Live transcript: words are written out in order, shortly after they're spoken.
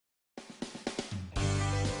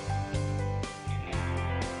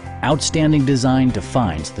Outstanding design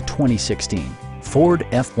defines the 2016 Ford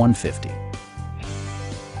F-150.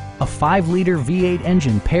 A 5-liter V8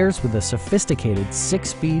 engine pairs with a sophisticated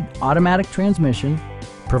 6-speed automatic transmission,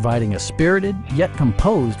 providing a spirited yet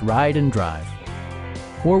composed ride and drive.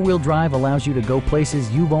 4-wheel drive allows you to go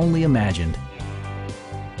places you've only imagined.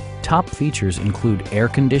 Top features include air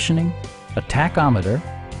conditioning, a tachometer,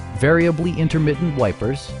 variably intermittent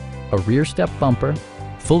wipers, a rear step bumper,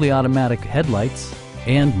 fully automatic headlights,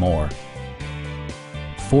 and more.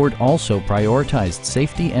 Ford also prioritized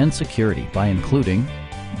safety and security by including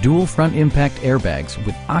dual front impact airbags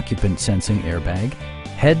with occupant sensing airbag,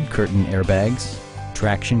 head curtain airbags,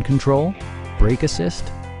 traction control, brake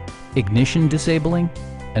assist, ignition disabling,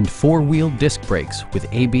 and 4-wheel disc brakes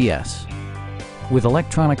with ABS. With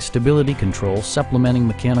electronic stability control supplementing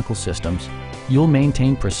mechanical systems, you'll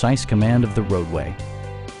maintain precise command of the roadway.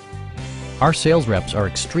 Our sales reps are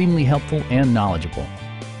extremely helpful and knowledgeable.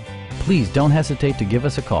 Please don't hesitate to give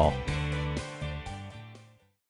us a call.